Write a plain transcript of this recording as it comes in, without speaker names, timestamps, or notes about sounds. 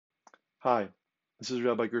Hi, this is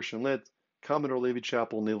Rabbi Gershon Litt, Commodore Levy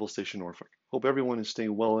Chapel, Naval Station Norfolk. Hope everyone is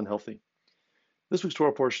staying well and healthy. This week's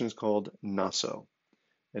Torah portion is called Nasso.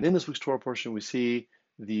 And in this week's Torah portion, we see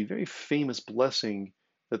the very famous blessing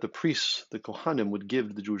that the priests, the Kohanim, would give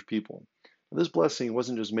to the Jewish people. Now, this blessing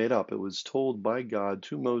wasn't just made up. It was told by God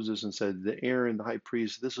to Moses and said, the Aaron, the high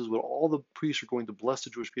priest, this is what all the priests are going to bless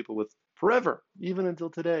the Jewish people with forever, even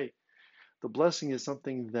until today. The blessing is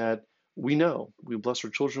something that we know. We bless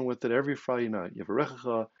our children with it every Friday night.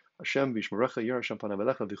 Yavarechecha Hashem v'yishmerecha yir Hashem panav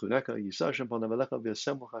elecha v'chuneka yisa Hashem panav elecha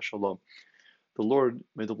v'yasem lecha shalom.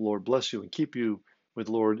 May the Lord bless you and keep you. May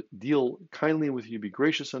the Lord deal kindly with you, be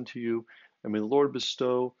gracious unto you, and may the Lord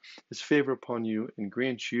bestow His favor upon you and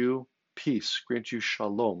grant you peace, grant you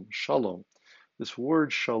shalom. Shalom. This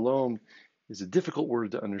word shalom is a difficult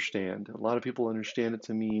word to understand. A lot of people understand it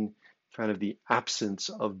to mean kind of the absence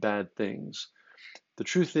of bad things. The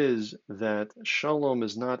truth is that shalom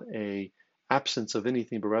is not an absence of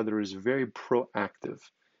anything, but rather is very proactive.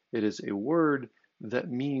 It is a word that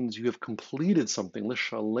means you have completed something.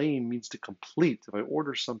 L'shalem means to complete. If I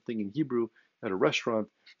order something in Hebrew at a restaurant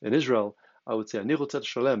in Israel, I would say, Ani rotzeh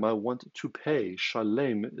shalem, I want to pay.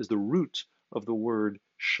 Shalem is the root of the word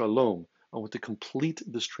shalom. I want to complete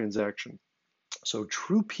this transaction. So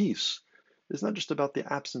true peace is not just about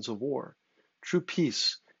the absence of war. True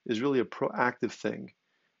peace is really a proactive thing.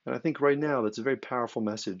 And I think right now that's a very powerful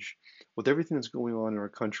message with everything that's going on in our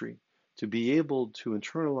country, to be able to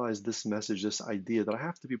internalize this message, this idea that I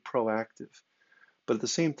have to be proactive, but at the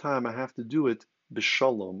same time I have to do it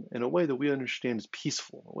b'shalom, in a way that we understand is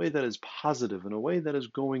peaceful, a way that is positive, in a way that is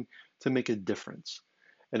going to make a difference.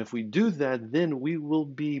 And if we do that, then we will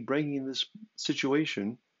be bringing this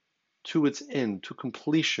situation to its end, to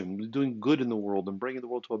completion, doing good in the world and bringing the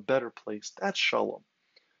world to a better place. That's shalom.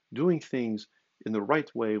 Doing things in the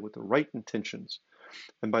right way with the right intentions.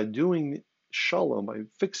 And by doing shalom, by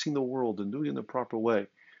fixing the world and doing it in the proper way,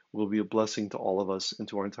 will be a blessing to all of us and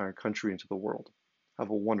to our entire country and to the world. Have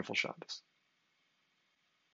a wonderful Shabbos.